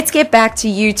let's get back to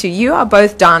you two. You are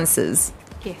both dancers.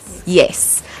 Yes.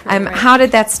 Yes. Correct. How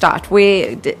did that start?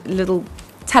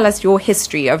 Tell us your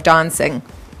history of dancing.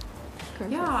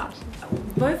 Yeah,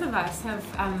 both of us have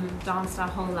danced our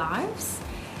whole lives.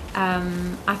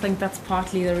 I think that's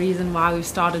partly the reason why we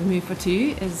started Move for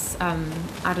Two. Is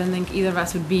I don't think either of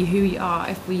us would be who we are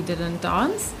if we didn't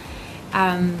dance.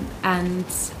 And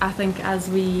I think as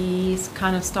we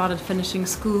kind of started finishing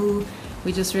school,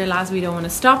 we just realized we don't want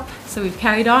to stop, so we've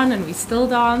carried on and we still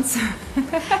dance.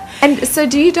 And so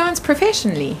do you dance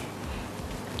professionally?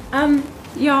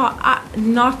 Yeah,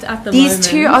 not at the moment. These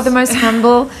two are the most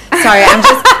humble. Sorry,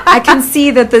 I can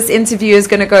see that this interview is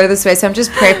going to go this way, so I'm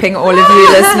just prepping all of you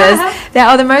listeners. They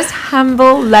are the most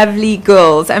humble, lovely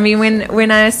girls. I mean,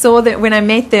 when I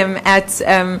met them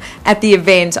at the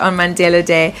event on Mandela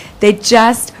Day, they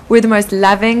just were the most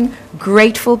loving,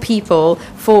 grateful people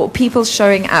for people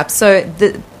showing up. So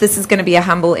this is going to be a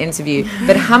humble interview,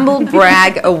 but humble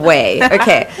brag away.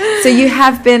 Okay, so you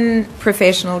have been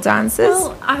professional dancers?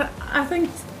 Well, I think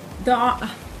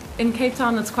in Cape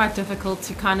Town it's quite difficult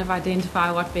to kind of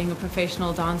identify what being a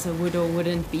professional dancer would or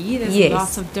wouldn't be. There's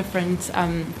lots of different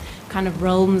kind of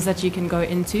realms that you can go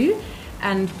into,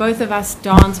 and both of us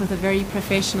dance with a very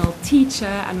professional teacher,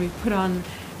 and we've put on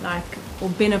or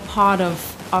been a part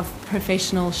of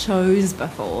professional shows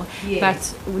before,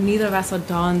 but neither of us are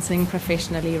dancing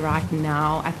professionally right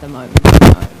now at the moment.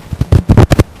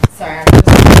 Sorry, I'm just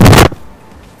going to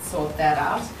sort that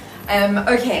out.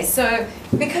 Okay, so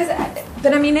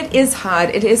but I mean, it is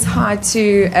hard. It is hard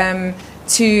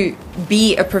to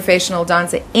be a professional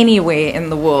dancer anywhere in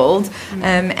the world,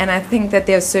 and I think that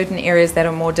there are certain areas that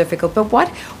are more difficult. But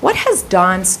what has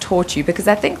dance taught you? Because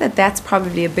I think that that's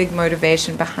probably a big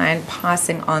motivation behind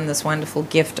passing on this wonderful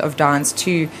gift of dance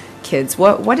to kids.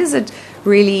 What has it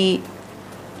really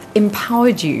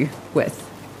empowered you with?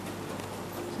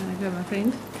 Can I go, my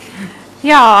friend?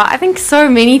 Yeah, I think so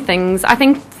many things. I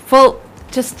think, well,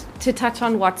 just to touch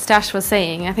on what Stash was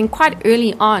saying, I think quite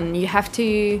early on you have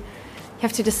to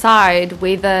decide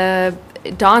whether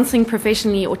dancing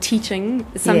professionally or teaching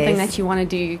is something that you want to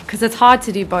do, because it's hard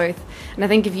to do both. And I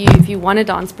think if you want to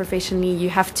dance professionally, you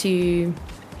have to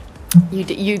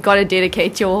you got to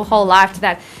dedicate your whole life to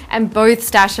that. And both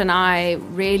Stash and I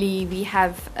we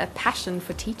have a passion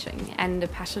for teaching and a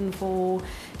passion for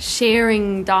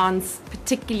sharing dance,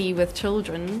 particularly with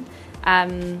children.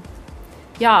 And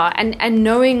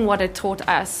knowing what it taught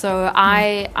us. So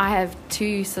I have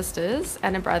two sisters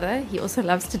and a brother. He also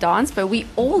loves to dance, but we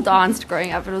all danced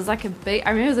growing up. It was like I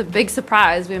remember it was a big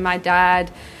surprise when my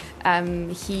dad,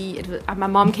 my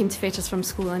mom came to fetch us from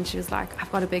school, and she was like,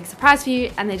 "I've got a big surprise for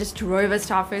you," and they just drove us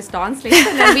to our first dance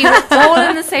lesson, and we were all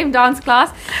in the same dance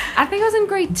class. I think I was in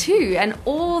grade 2, and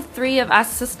all three of us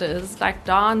sisters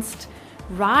danced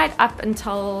right up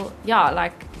until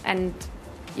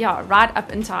right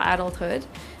up into our adulthood,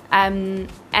 and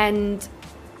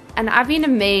I've been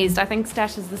amazed. I think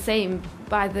Stash is the same,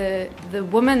 by the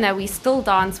women that we still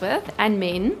dance with, and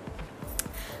men,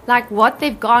 what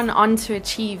they've gone on to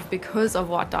achieve because of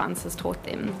what dance has taught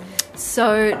them.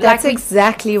 So that's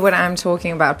exactly what I'm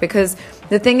talking about, because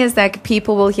the thing is that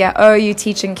people will hear, "Oh, you're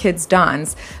teaching kids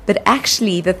dance," but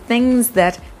actually the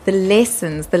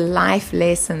lessons, the life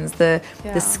lessons, the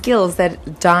skills that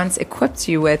dance equips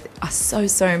you with are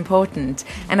so important.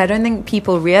 And I don't think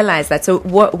people realize that. So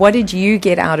what did you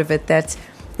get out of it that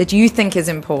you think is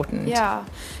important? Yeah.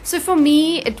 So for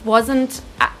me, it wasn't...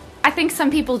 I think some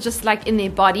people just in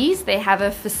their bodies, they have a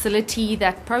facility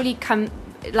that probably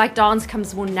dance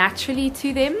comes more naturally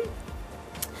to them.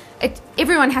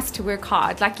 Everyone has to work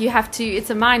hard. It's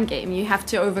a mind game. You have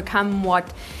to overcome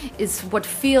what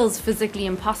feels physically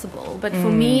impossible. But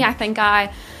for me, I think I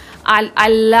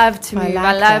love to move.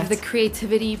 I love the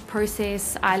creativity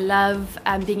process. I love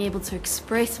being able to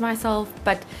express myself.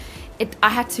 But I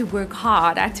had to work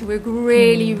hard. I had to work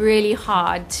really, really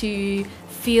hard to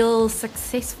feel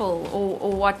successful,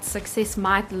 or what success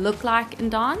might look like in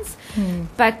dance.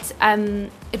 But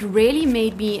it really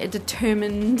made me a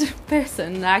determined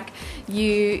person.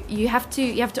 You have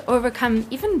to overcome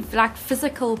even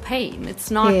physical pain.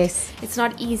 It's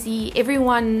not easy.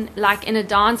 Everyone, in a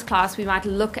dance class, we might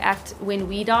look at, when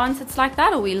we dance, it's like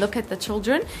that, or we look at the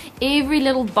children. Every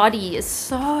little body is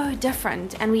so different,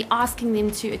 and we're asking them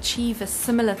to achieve a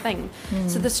similar thing.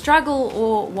 So the struggle,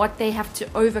 or what they have to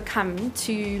overcome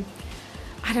to,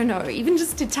 I don't know, even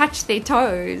just to touch their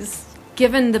toes,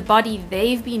 given the body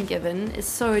they've been given, is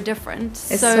so different.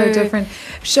 It's so different.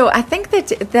 Sure, I think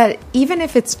that even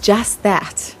if it's just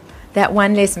that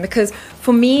one lesson, because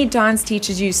for me, dance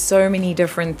teaches you so many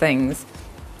different things.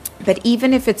 But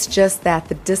even if it's just that,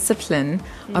 the discipline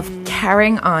of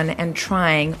carrying on and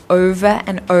trying over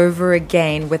and over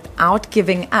again without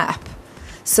giving up,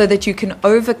 so that you can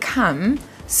overcome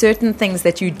certain things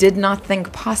that you did not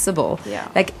think possible. Yeah.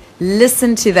 Like,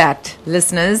 listen to that,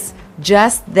 listeners.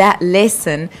 Just that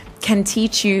lesson can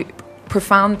teach you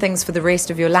profound things for the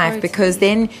rest of your life, because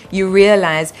then you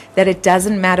realize that it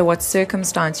doesn't matter what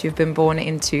circumstance you've been born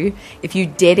into. If you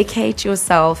dedicate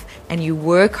yourself and you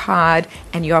work hard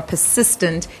and you are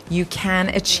persistent, you can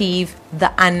achieve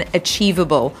the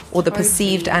unachievable, or the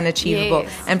perceived unachievable.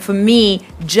 Yes. And for me,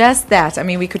 just that, I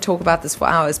mean, we could talk about this for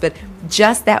hours, but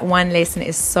just that one lesson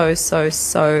is so, so,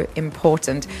 so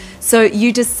important. So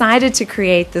you decided to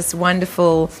create this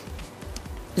wonderful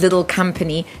little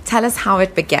company. Tell us how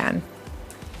it began.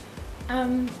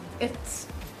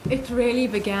 It really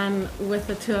began with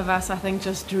the two of us, I think,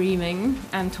 just dreaming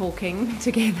and talking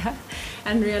together,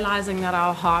 and realizing that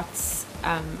our hearts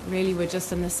really were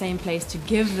just in the same place to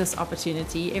give this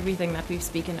opportunity, everything that we've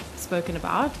spoken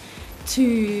about,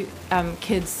 to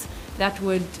kids that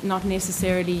would not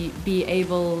necessarily be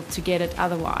able to get it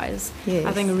otherwise. Yes.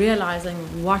 I think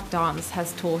realizing what dance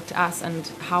has taught us and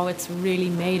how it's really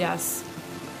made us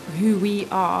who we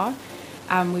are,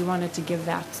 we wanted to give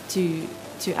that to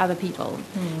other people.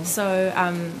 So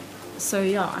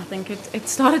yeah, I think it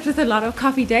started with a lot of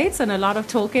coffee dates and a lot of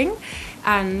talking,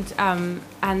 and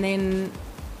then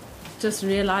just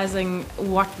realizing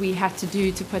what we had to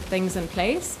do to put things in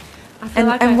place. I feel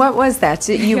And what was that?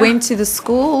 You went to the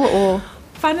school, or?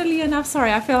 Funnily enough,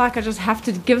 sorry, I feel like I just have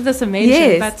to give this a mention.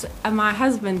 Yes. But my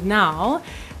husband now,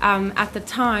 at the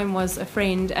time, was a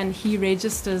friend, and he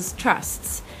registers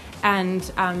trusts.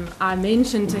 And I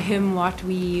mentioned to him what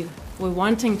we were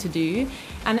wanting to do,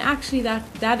 and actually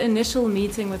that initial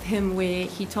meeting with him, where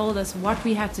he told us what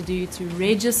we had to do to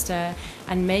register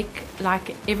and make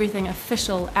like everything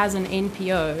official as an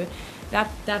NPO,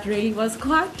 that really was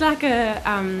quite like a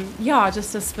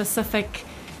just a specific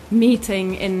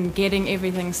meeting in getting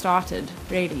everything started,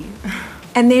 really.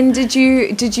 And then did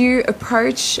you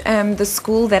approach the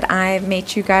school that I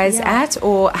met you guys at,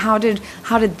 or how did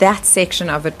that section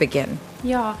of it begin?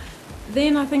 Yeah,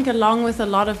 then I think along with a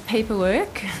lot of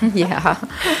paperwork, and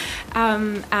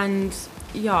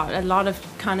a lot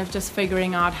of kind of just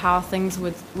figuring out how things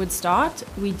would start.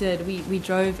 We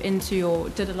drove into, or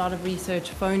did a lot of research,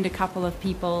 phoned a couple of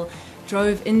people,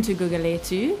 drove into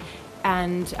Gugulethu,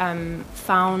 and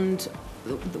found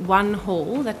one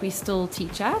hall that we still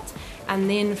teach at, and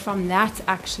then from that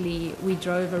actually we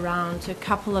drove around to a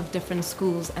couple of different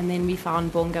schools, and then we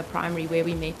found Bonga Primary, where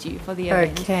we met you for the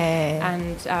event. Okay.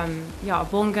 And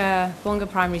Bonga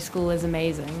Primary School is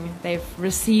amazing. They've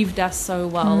received us so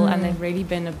well, and they've really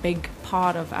been a big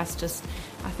part of us just,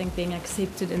 I think, being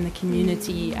accepted in the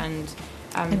community and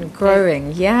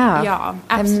growing. Yeah,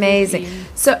 absolutely. Amazing.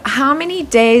 So how many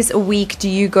days a week do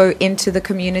you go into the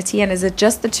community, and is it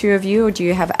just the two of you, or do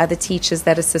you have other teachers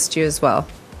that assist you as well?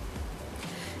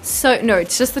 So no,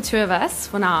 it's just the two of us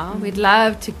for now. We'd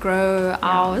love to grow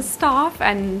our staff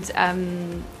and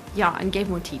get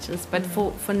more teachers, but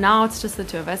for now it's just the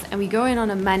two of us, and we go in on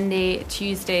a Monday, a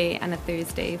Tuesday and a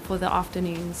Thursday for the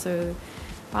afternoon, so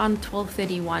around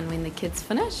 12:31 when the kids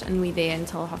finish, and we're there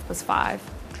until 5:30.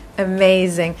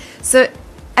 Amazing. So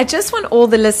I just want all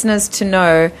the listeners to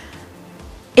know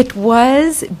it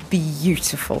was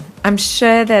beautiful. I'm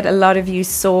sure that a lot of you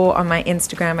saw on my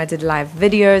Instagram, I did live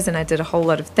videos and I did a whole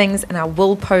lot of things, and I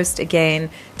will post again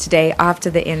today after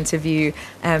the interview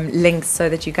links so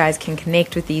that you guys can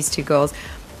connect with these two girls.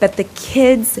 But the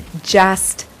kids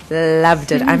just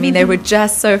loved it. I mean, they were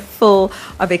just so full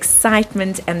of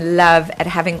excitement and love at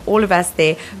having all of us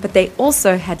there, but they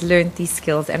also had learned these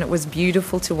skills, and it was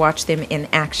beautiful to watch them in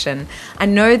action. I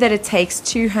know that it takes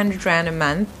 200 Rand a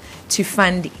month to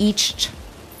fund each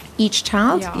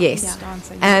child,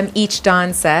 each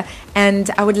dancer, and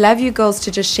I would love you girls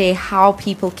to just share how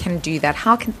people can do that.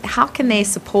 How can they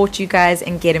support you guys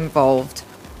and get involved?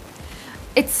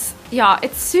 It's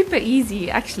super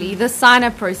easy, actually. The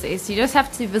sign-up process, you just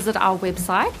have to visit our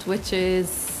website, which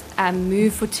is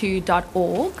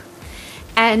movefor2.org,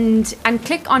 and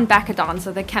click on Back a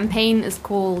Dancer. The campaign is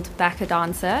called Back a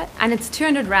Dancer, and it's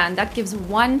 200 Rand. That gives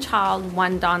one child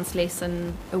one dance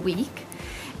lesson a week,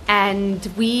 and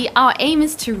our aim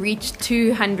is to reach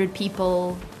 200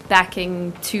 people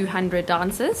backing 200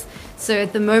 dancers. So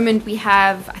at the moment we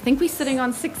have, I think we're sitting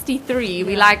on 63.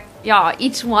 We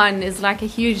each one is like a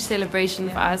huge celebration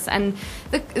for us. And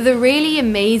the really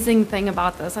amazing thing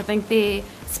about this, I think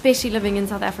especially living in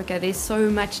South Africa, there's so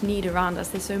much need around us.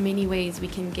 There's so many ways we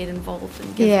can get involved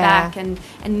and give back and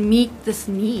meet this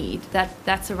need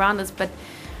that's around us. But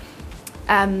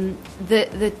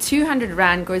the 200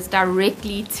 rand goes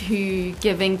directly to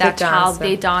giving that child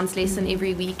their dance lesson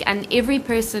every week, and every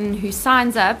person who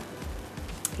signs up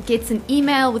gets an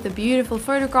email with a beautiful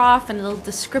photograph and a little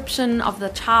description of the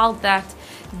child that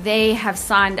they have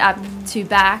signed up to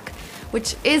back,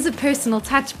 which is a personal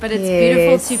touch, but it's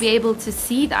beautiful to be able to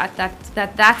see that's 100%.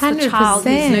 The child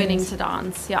who's learning to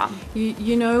dance. Yeah,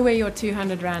 you know where your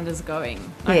 200 rand is going.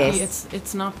 Like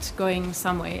it's not going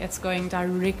somewhere. It's going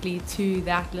directly to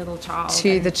that little child.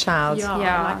 The child.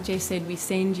 Yeah, like Jess said, we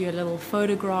send you a little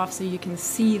photograph so you can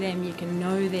see them, you can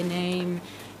know their name.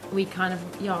 We kind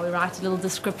of we write a little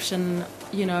description,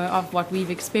 of what we've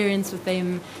experienced with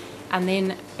them. And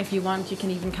then if you want, you can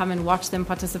even come and watch them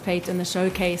participate in the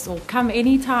showcase, or come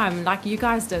anytime like you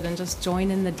guys did and just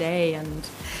join in the day and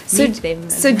meet them.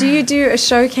 So do you do a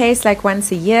showcase like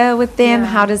once a year with them?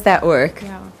 How does that work?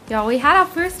 Yeah, we had our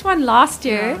first one last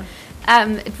year.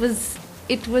 It was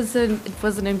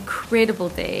an incredible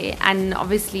day, and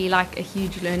obviously like a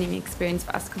huge learning experience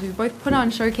for us, because we both put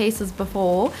on showcases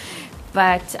before,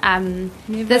 but never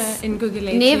in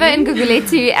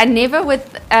Gugulethu, and never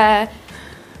with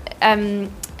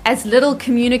as little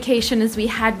communication as we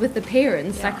had with the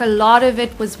parents. Like a lot of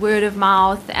it was word of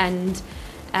mouth, and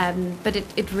but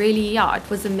it really it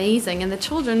was amazing. And the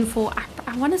children, for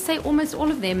I want to say almost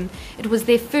all of them, it was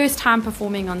their first time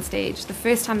performing on stage, the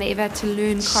first time they ever had to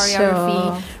learn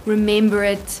choreography, remember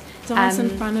it, dance in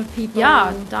front of people.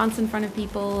 Dance in front of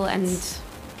people, and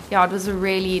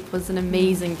it was an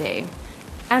amazing day.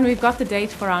 And we've got the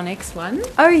date for our next one.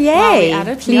 Oh, yay.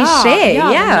 Please share.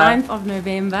 The 9th of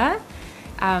November.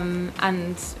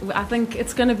 And I think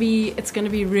it's going to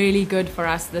be really good for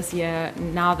us this year,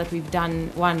 now that we've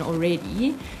done one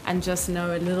already, and just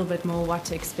know a little bit more what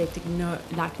to expect,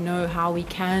 know how we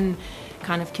can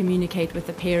kind of communicate with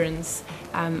the parents.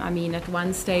 At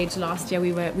one stage last year,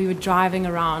 we were driving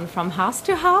around from house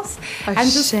to house and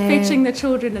just fetching the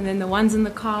children, and then the ones in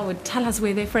the car would tell us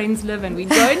where their friends live, and we'd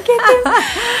go and get them.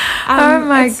 Oh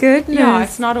my goodness! Yeah,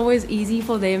 it's not always easy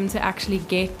for them to actually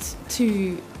get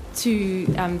to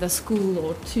the school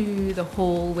or to the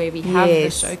hall where we have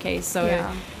the showcase. So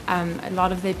a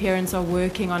lot of their parents are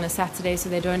working on a Saturday, so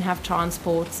they don't have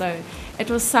transport. So it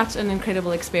was such an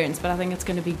incredible experience, but I think it's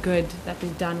going to be good that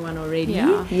we've done one already.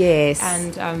 Yes.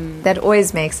 And that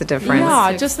always makes a difference.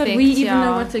 Yeah, just that we even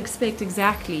know what to expect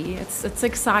exactly. It's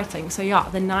exciting. So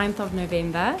the 9th of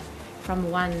November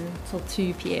from 1 till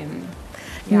 2 p.m.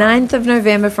 9th of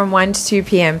November from 1 to 2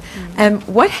 p.m.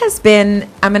 What has been,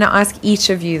 I'm going to ask each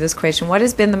of you this question, what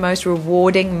has been the most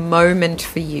rewarding moment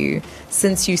for you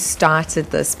since you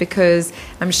started this? Because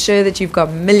I'm sure that you've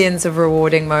got millions of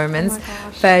rewarding moments,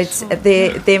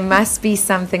 there must be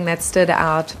something that stood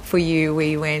out for you where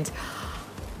you went,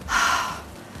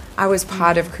 I was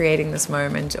part of creating this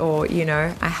moment, or,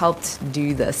 I helped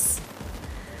do this.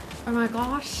 Oh my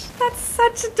gosh, that's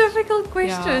such a difficult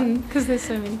question. Because there's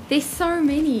so many. There's so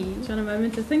many. Do you want a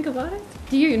moment to think about it?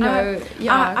 Do you know?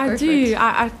 I do.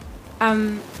 I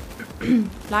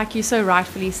like you so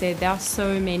rightfully said, there are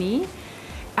so many.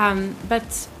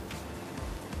 But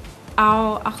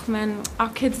our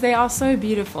kids, they are so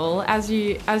beautiful, as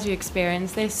you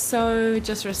experience. They're so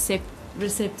just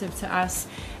receptive to us,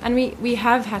 and we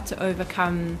have had to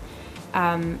overcome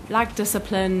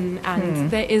discipline, and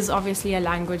there is obviously a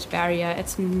language barrier.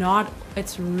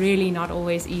 It's really not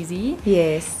always easy.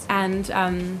 Yes.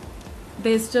 And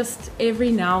there's just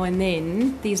every now and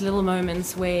then these little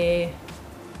moments where,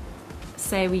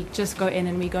 say, we just go in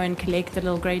and we go and collect the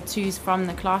little grade 2s from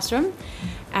the classroom,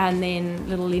 and then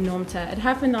little Linomta. It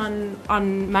happened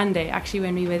on Monday, actually,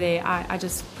 when we were there. I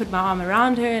just put my arm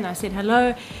around her and I said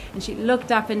hello, and she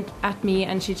looked up at me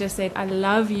and she just said, "I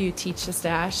love you, Teacher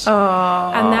Stash."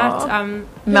 Oh, and that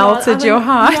melted your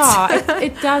heart. Yeah,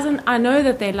 it doesn't. I know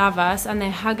that they love us and they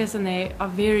hug us and they are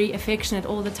very affectionate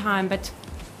all the time, but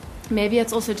maybe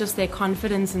it's also just their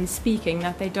confidence in speaking,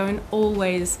 that they don't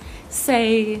always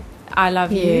say I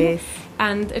love you.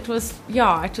 And it was,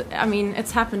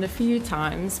 it's happened a few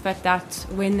times, but that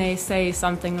when they say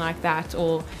something like that,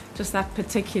 or just that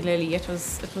particularly, it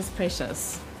was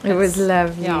precious. It was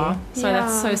lovely. Yeah. So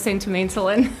that's so sentimental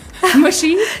and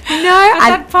mushy.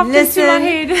 That popped into my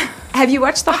head. Have you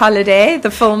watched The Holiday, the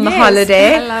film The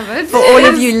Holiday? I love it. For all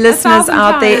of you listeners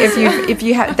out there, if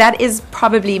you have, that is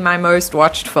probably my most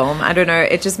watched film. I don't know,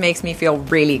 it just makes me feel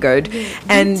really good.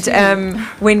 And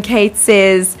when Kate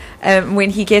says, when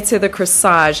he gets her the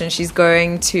corsage and she's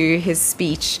going to his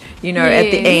speech, at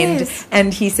the end,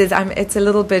 and he says, it's a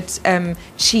little bit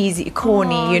cheesy,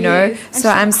 corny, so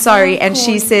I'm sorry. And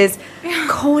she says,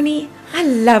 corny? I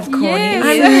love corny.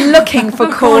 I'm looking for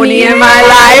corny in my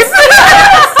life.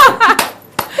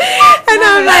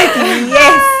 I'm like,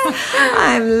 yes,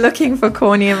 I'm looking for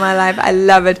corny in my life. I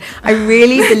love it. I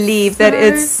really believe that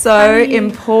it's so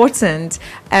important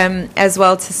as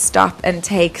well to stop and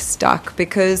take stock,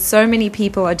 because so many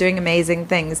people are doing amazing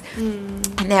things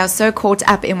and they are so caught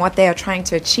up in what they are trying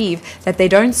to achieve that they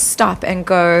don't stop and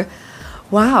go,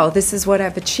 wow, this is what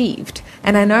I've achieved.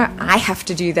 And I know I have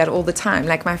to do that all the time.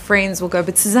 Like my friends will go,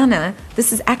 but Susanna,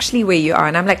 this is actually where you are.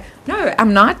 And I'm like, no,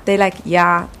 I'm not. They're like,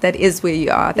 yeah, that is where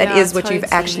you are. That is what you've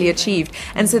actually achieved.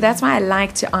 And so that's why I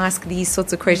like to ask these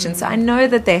sorts of questions. So I know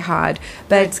that they're hard,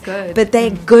 but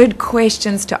they're good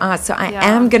questions to ask. So I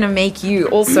am going to make you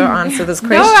also answer this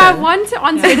question. No, I want to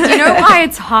answer it. Do you know why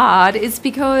it's hard? It's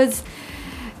because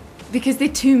there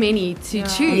are too many to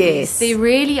choose. Yes. They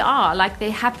really are. Like,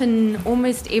 they happen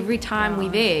almost every time we're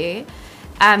there.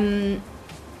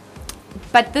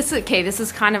 But this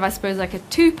is kind of, I suppose, like a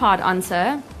two-part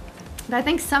answer. But I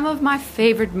think some of my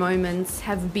favorite moments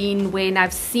have been when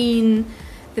I've seen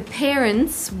the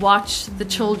parents watch the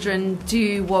children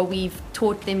do what we've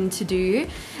taught them to do,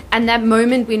 and that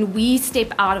moment when we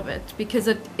step out of it, because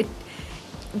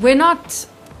we're not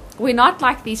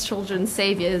like these children's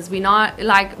saviors. We're not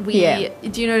like do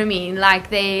you know what I mean? Like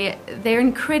they're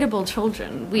incredible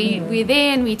children. We're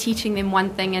there and we're teaching them one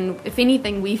thing, and if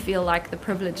anything, we feel like the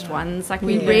privileged ones. Like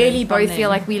we really both feel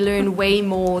like we learn way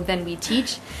more than we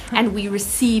teach, and we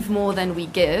receive more than we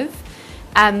give.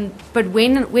 But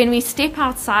when we step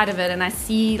outside of it, and I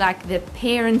see like the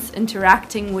parents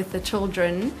interacting with the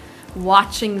children,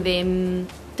 watching them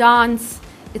dance,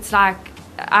 it's like,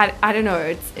 I don't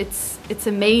know, it's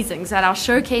amazing. So at our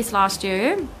showcase last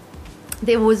year,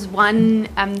 there was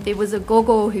a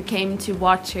gogo who came to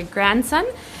watch her grandson,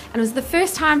 and it was the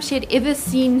first time she had ever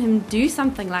seen him do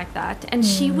something like that. And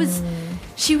she was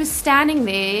standing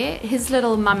there. His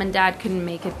little mum and dad couldn't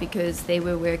make it because they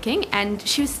were working, and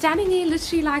she was standing there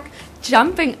literally like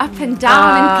jumping up and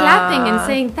down and clapping and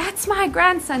saying, "That's my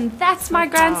grandson, that's my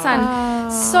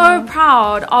grandson." So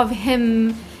proud of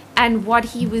him and what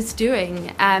he was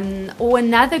doing. Or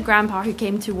another grandpa who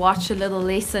came to watch a little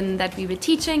lesson that we were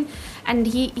teaching, and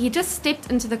he just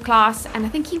stepped into the class, and I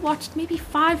think he watched maybe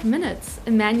 5 minutes,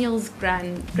 Emmanuel's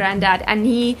granddad, and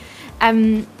he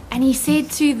said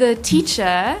to the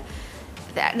teacher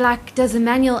that, like, does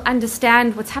Emmanuel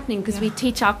understand what's happening, because we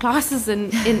teach our classes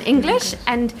in English,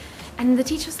 and the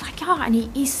teacher was like, yeah, and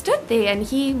he stood there, and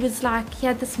he was like, he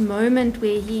had this moment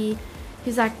where he's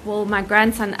like, well, my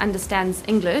grandson understands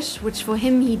English, which for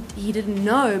him he didn't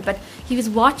know, but he was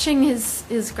watching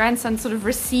his grandson sort of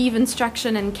receive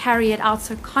instruction and carry it out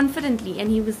so confidently, and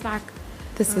he was like,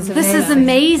 this is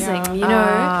amazing, you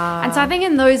know. And so I think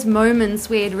in those moments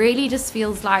where it really just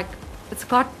feels like it's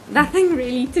got nothing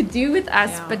really to do with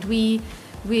us, but we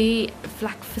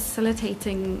like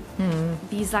facilitating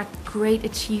these like great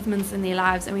achievements in their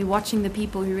lives, and we're watching the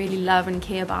people who really love and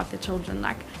care about their children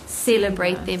like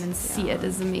celebrate them and see it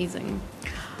is amazing.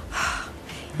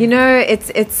 You know,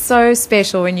 it's so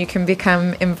special when you can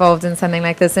become involved in something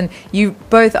like this, and you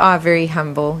both are very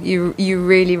humble. You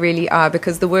really, really are,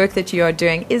 because the work that you are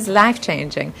doing is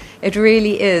life-changing. It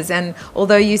really is. And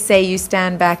although you say you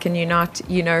stand back and you're not,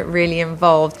 you know, really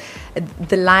involved,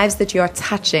 the lives that you are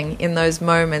touching in those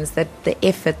moments, that the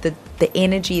effort, the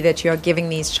energy that you are giving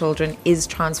these children is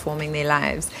transforming their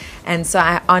lives. And so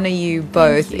I honor you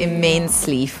both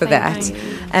immensely for that.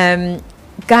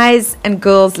 Guys and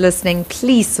girls listening,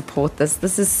 please support this.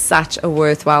 This is such a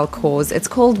worthwhile cause. It's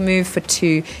called Move for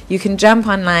Two. You can jump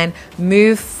online,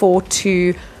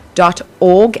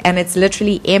 movefor2.org, and it's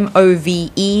literally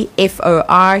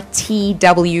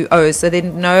MOVEFORTWO. So there are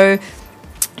no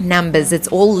numbers, it's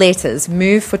all letters.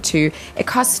 Move for Two. It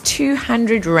costs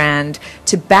 200 Rand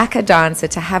to back a dancer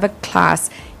to have a class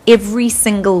every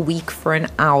single week for an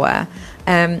hour,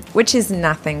 which is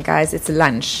nothing, guys. It's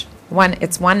lunch.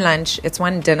 It's one lunch, it's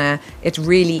one dinner. It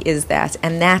really is that,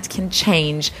 and that can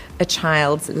change a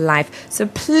child's life. So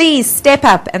please step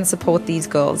up and support these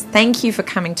girls. Thank you for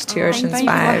coming to Two Oceans 5. Thank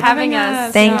you for having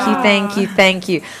us. Thank you.